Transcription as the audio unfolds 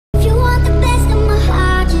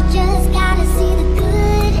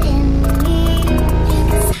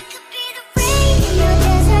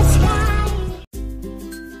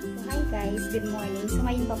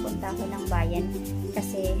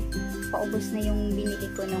na yung binili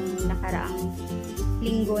ko nung nakaraang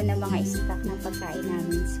linggo na mga stock ng pagkain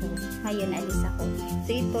namin. So, ngayon alis ako.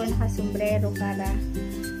 So, ito, nakasombrero para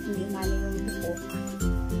hindi mali yung buko.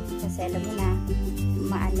 Kasi alam mo na,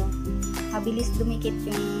 mabilis dumikit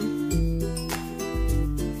yung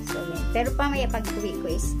so, yan. Pero pamaya pag-uwi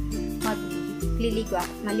ko is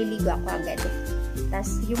maliligo ako agad eh.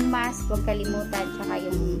 Tapos, yung mask, huwag kalimutan, tsaka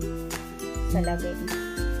yung salabin.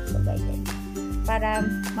 So, ganyan. Para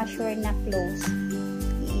ma-sure na close,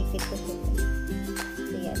 iipit ko ito.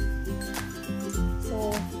 So, yan. So,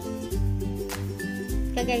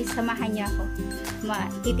 guys, samahan niyo ako.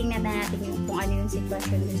 Titingnan na natin kung ano yung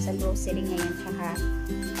sitwasyon dun sa grocery ngayon, tsaka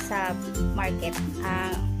sa market.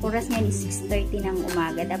 Oras ngayon is 6:30 ng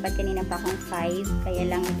umaga. Dapat kanina pa akong 5, kaya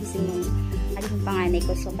lang nagising yung panganay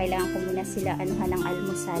ko. So, kailangan ko muna sila anuhan ng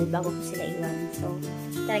almusal bago ko sila iwan. So,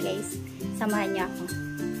 tara guys, samahan niyo ako.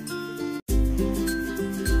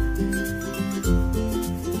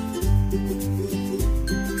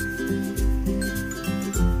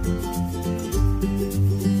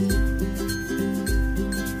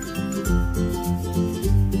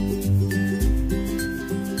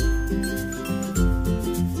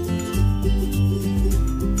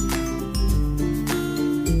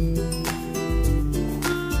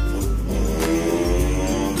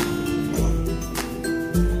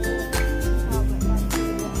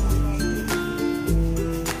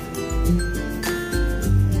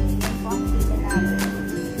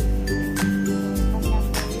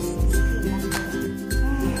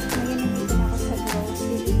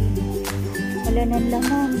 Wala ng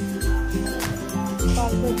laman.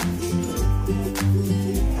 Pagod.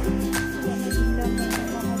 Wala ng laman ng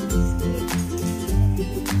mga biscuit.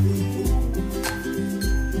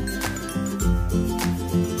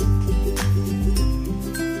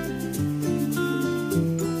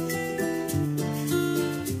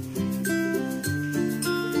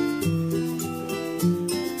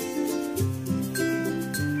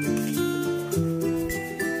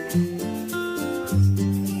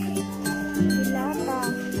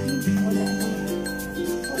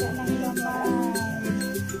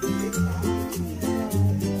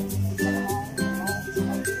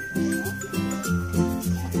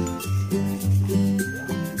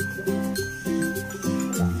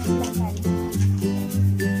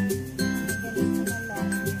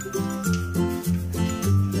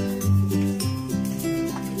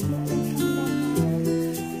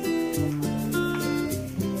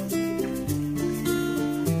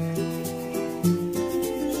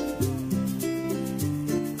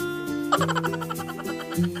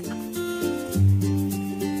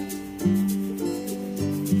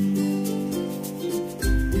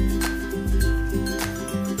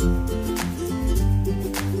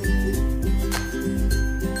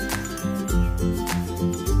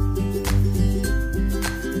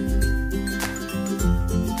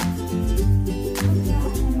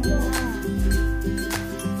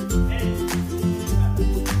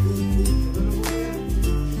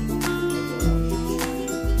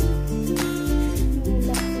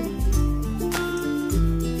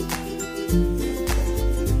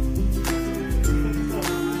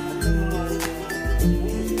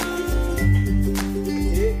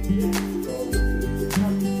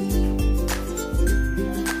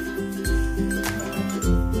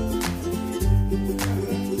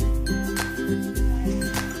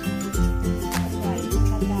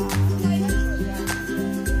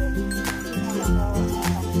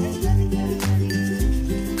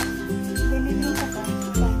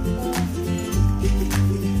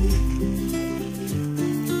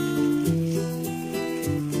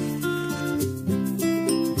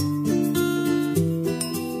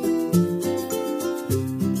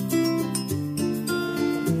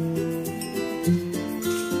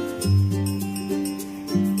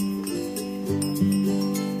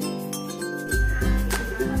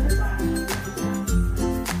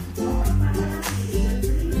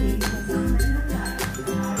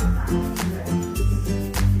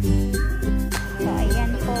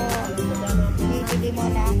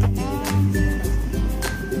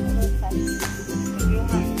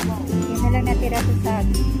 Natira sa tag.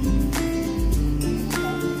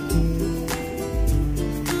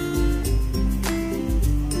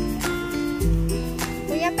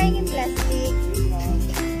 Kuya, pahingin plastic.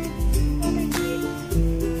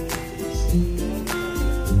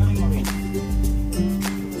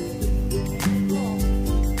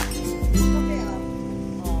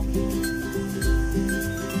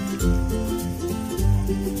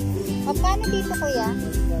 O, paano dito, kuya?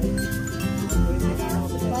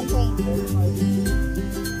 120.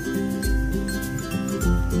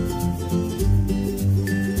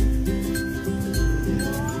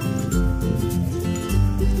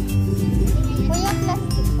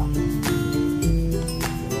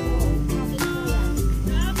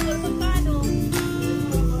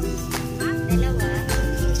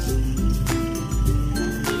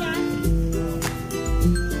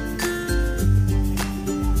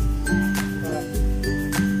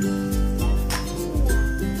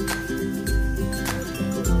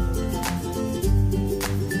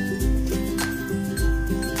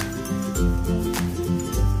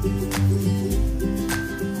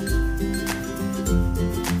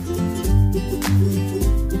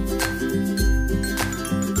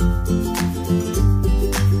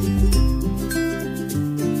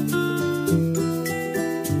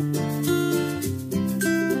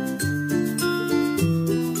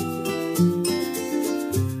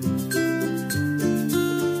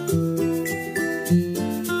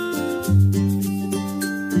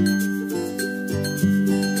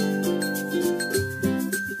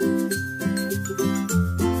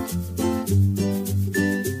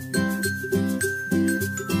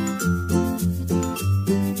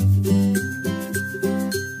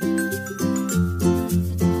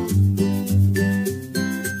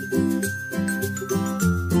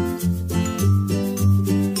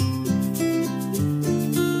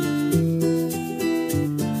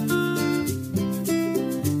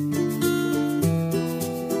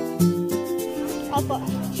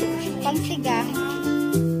 Sinigang.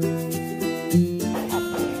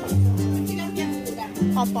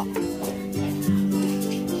 Opo.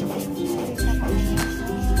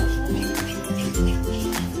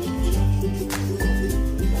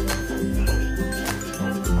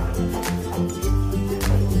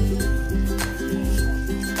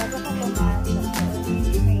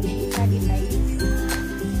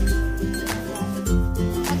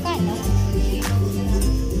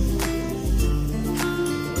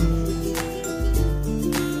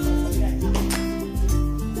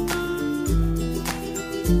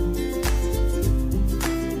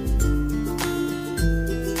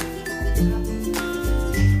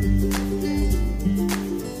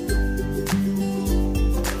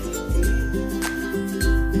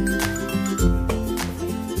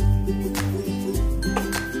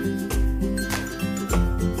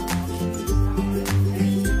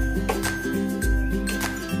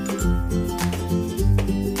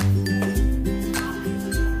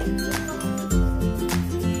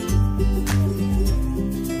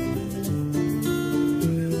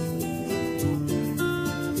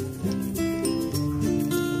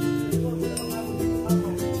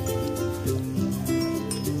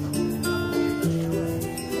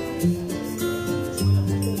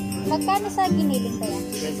 Magkano sa giniling kaya?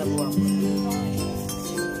 Sa buwang.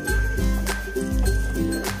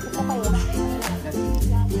 Ito kayo.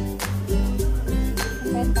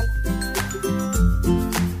 Rental.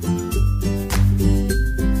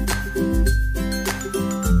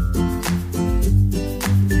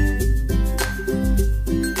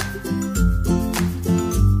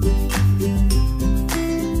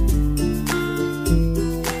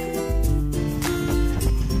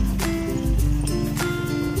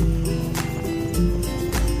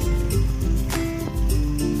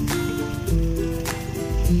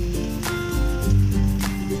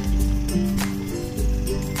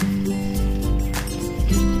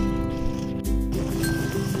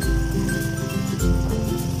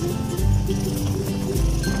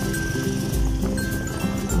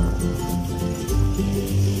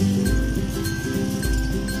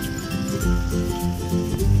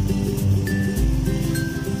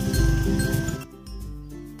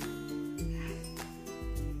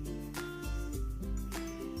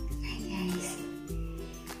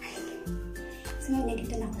 So,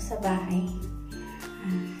 nandito na ako sa bahay.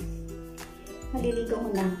 Maliligo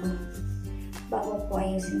muna ako bago po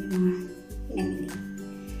ayusin yung mga pinamili.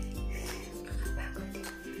 Kakapagod.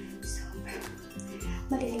 So,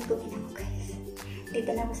 maliligo din ako, guys.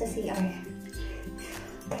 Dito na ako sa CR.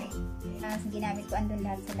 Okay. Ginamit ko andun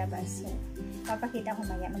lahat sa labas. So, papakita ko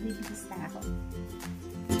maya. Magbibigis na ako.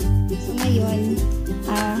 So, ngayon,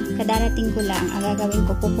 kadarating ko lang, ang gagawin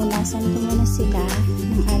ko, pupunasan ko muna sila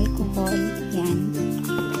ng alcohol. Yan.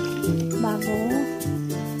 Bago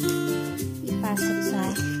ipasok sa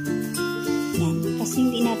yan. Kasi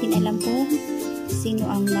hindi natin alam kung sino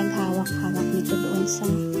ang naghawak-hawak nito doon sa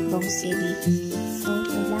grocery. So,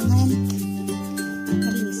 kailangan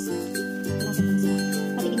malinis.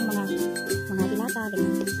 Paligin yung mga dilata,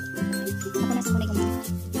 ganyan. Napunasan ko na yung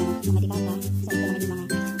mga dilata. So, ito naman yung mga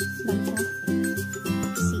ganito.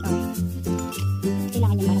 CR.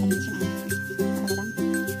 Kailangan yung para malinis yung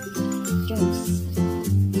germs.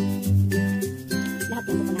 Lahat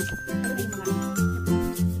yung pupunasan. Pero yung mga dilata.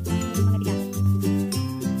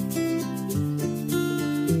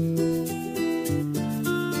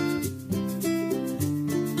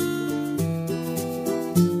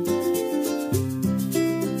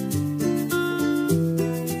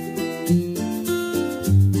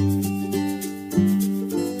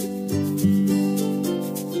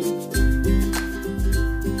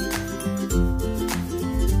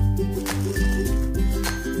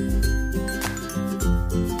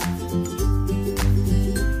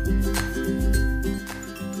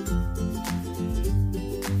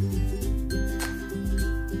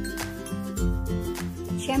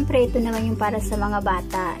 Siyempre, ito naman yung para sa mga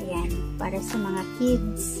bata. Yan. Para sa mga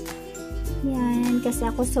kids. Yan. Kasi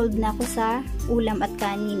ako sold na ako sa ulam at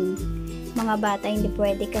kanin. Mga bata hindi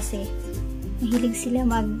pwede kasi mahilig sila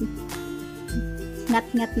mag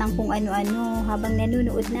ngat-ngat ng kung ano-ano habang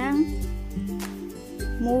nanonood ng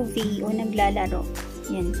movie o naglalaro.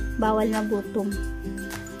 Yan. Bawal magutom.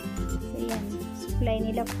 So, yan. Supply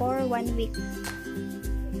nila for 1 week.